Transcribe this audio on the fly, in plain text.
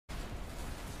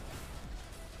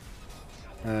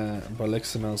but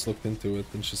Leximouse looked into it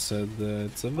and she said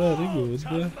it's a very good.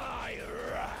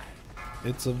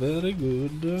 It's a very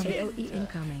good. AOE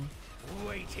incoming.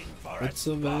 It's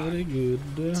a very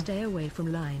good. Stay away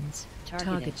from lines.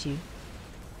 Target you.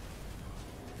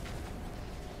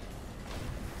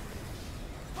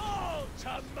 Fall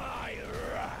to my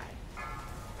right.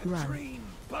 Run. Dream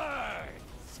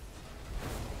burns.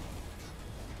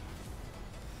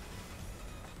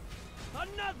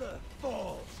 Another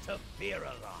falls to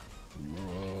Fyrakk.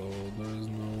 Bro, there's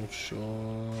no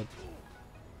shot.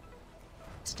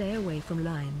 Stay away from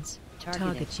lines.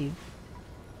 Target you.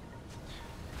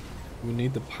 We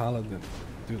need the paladin.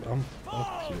 Dude, I'm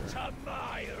fucked here. To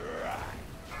my right.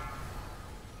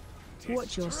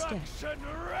 Watch your step. Destruction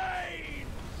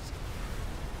reigns.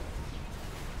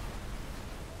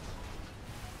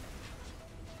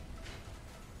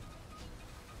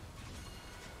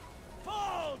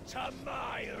 Fall to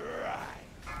my right.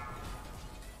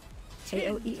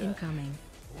 AOE incoming.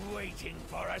 Waiting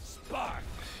for a spark.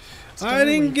 I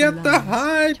didn't get the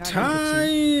high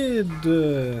Target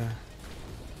tide.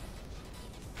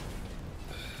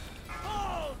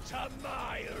 Fall to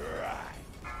my right.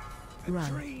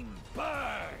 Run. Dream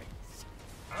burns.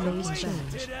 Blaze Wasted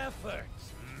change.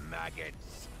 efforts,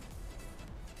 maggots.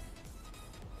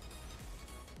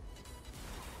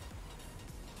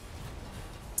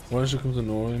 Why don't you come to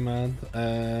Norway, man?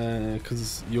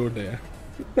 Cause you're there.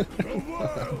 I'm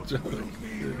joking.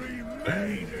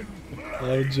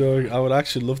 I'm joking. I would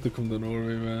actually love to come to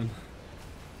Norway, man.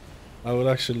 I would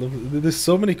actually love. There's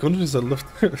so many countries I'd love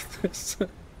to.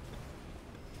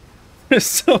 There's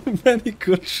so many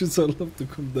countries I'd love to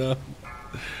come down.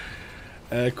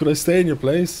 Could I stay in your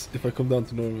place if I come down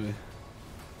to Norway?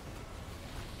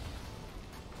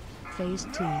 Phase 2.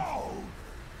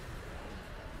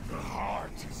 The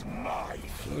heart is mine.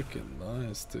 Fucking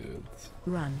nice, dude.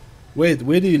 Run. Wait,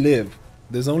 where do you live?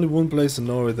 There's only one place in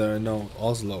Norway that I know,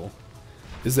 Oslo.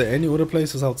 Is there any other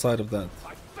places outside of that?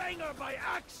 By fang or by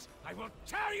axe, I will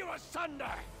tear you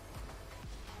asunder.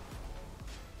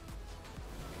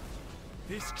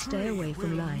 This Stay away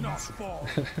from lines.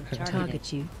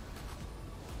 Target you.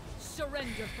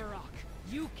 Surrender, Fyrakk.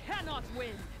 You cannot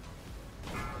win.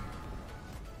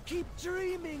 Keep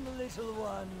dreaming, little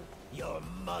one. Your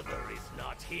mother is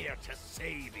not here to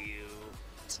save you.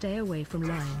 Stay away from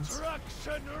lines.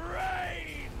 Destruction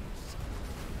reigns.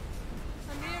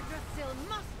 Amirdrassil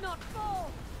must not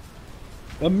fall.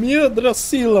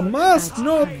 Amirdrassil must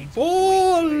not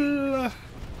fall!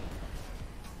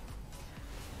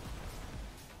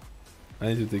 I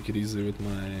need to take it easy with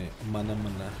my mana.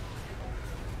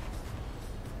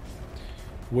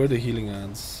 Where are the healing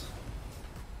ants?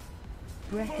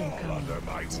 Breath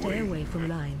incoming. Stay away from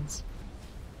lines.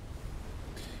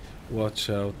 Watch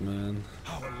out, man.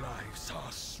 Our lives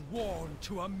are sworn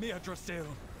to Amirdrassil.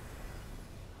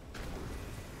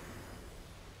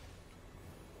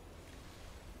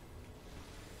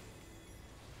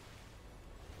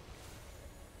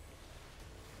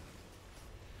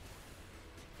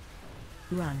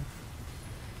 Run.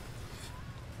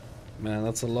 Man,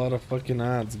 that's a lot of fucking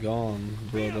ads gone,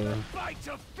 brother.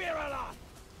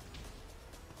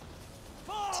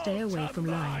 Stay away from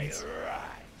lines.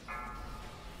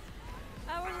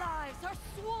 Our lives are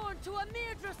sworn to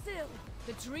Amirdrassil.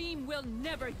 The dream will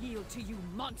never yield to you,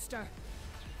 monster.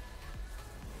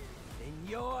 In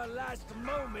your last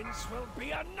moments will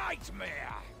be a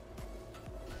nightmare.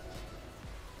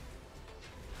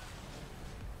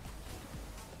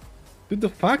 Dude, the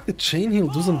fact that Chain Heal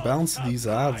doesn't bounce these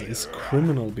ads is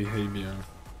criminal behavior.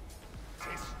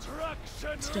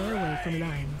 Stay away from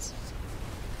lines.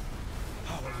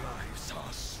 Our lives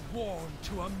are sworn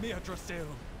to Amirdrassil.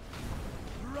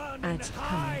 Run and Ads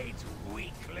hide,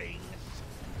 weaklings.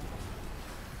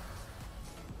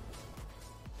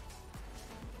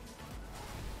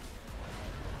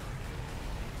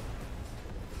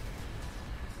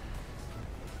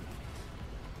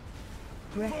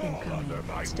 Breath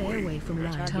incoming. Stay away from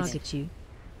lines. Target you.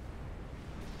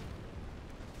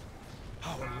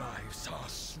 Our lives are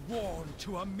sworn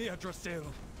to Amirdrassil.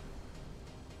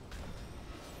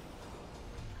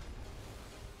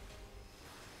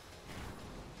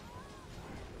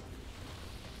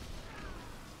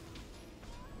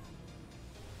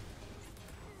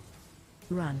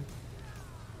 Run.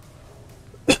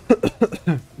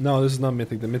 No, this is not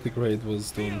mythic. The mythic raid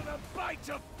was done.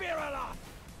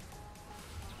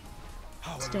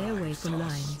 Stay away from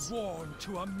lines. Sworn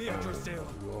to Amirdrassil.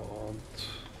 God.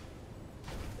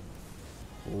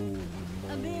 Oh no.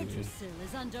 Amirdrassil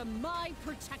is under my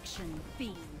protection,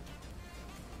 fiend.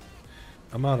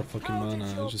 I'm out of fucking mana.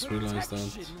 I just realized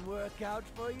that. Work out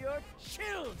for your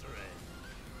children.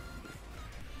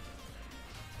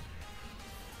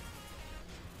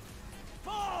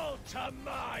 Fall to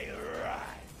my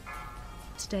wrath.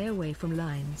 Stay away from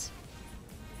lines.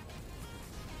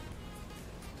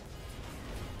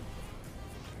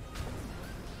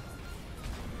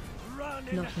 Run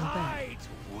and Knocking back. hide,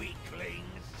 weaklings.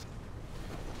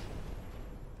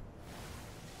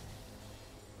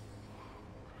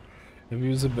 Have you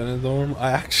used a Benidorm?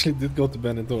 I actually did go to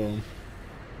Benidorm.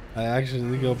 I actually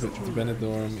did go to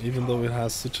Benidorm, even though it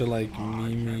has such a like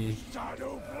memey,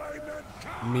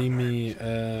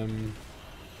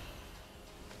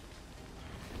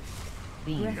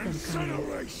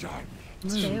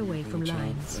 Stay away from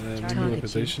lines. memey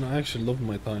reputation. I actually loved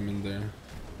my time in there.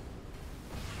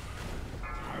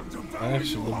 I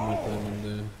actually loved my time in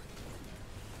there.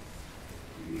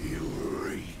 You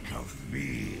reek of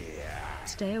fear.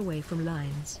 Stay away from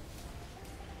lines.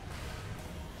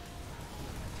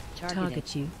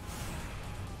 Target you.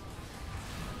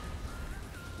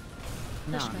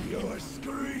 No. Your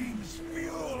screams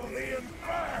fuel the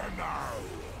inferno.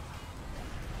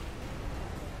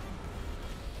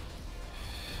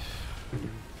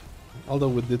 Although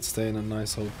we did stay in a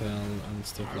nice hotel and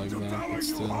stuff like that, but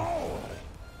still.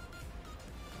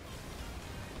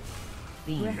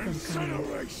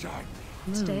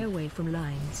 Stay away from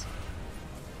lines.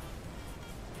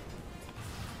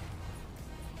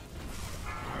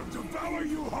 I'll devour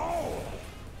you whole.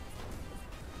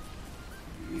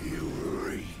 You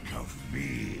reek of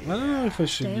fear. I don't know if I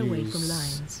should Stay use. away from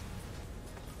lines.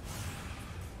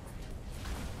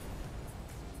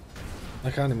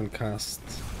 I can't even cast.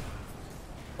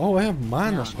 Oh, I have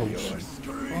mana potion. Your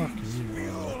screams you,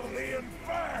 fuel the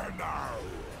inferno.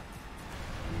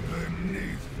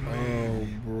 Beneath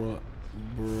me. Oh,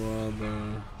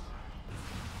 brother.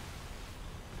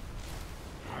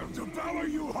 I'll devour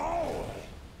you whole.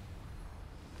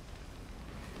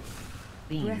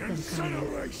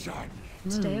 Incineration.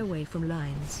 Stay away from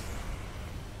lines.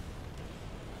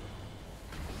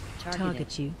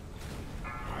 Target you.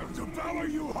 I'll devour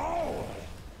you whole.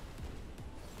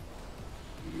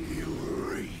 You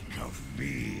reek of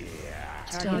fear.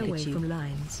 Stay away from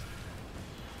lines.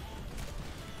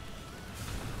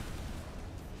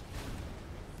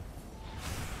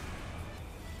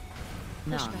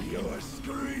 No. Your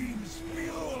screams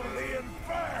fuel the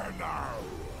inferno.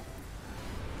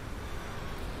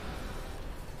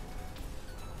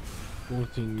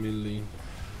 14 milli.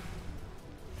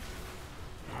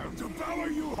 I'll devour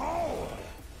you whole.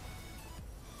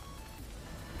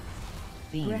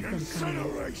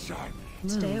 Incineration.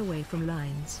 Stay away from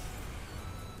lines.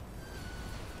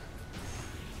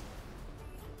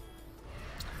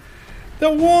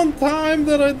 The one time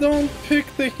that I don't pick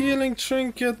the healing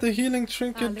trinket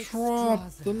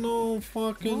dropped. No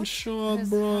fucking shot,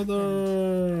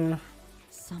 brother.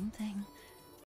 Something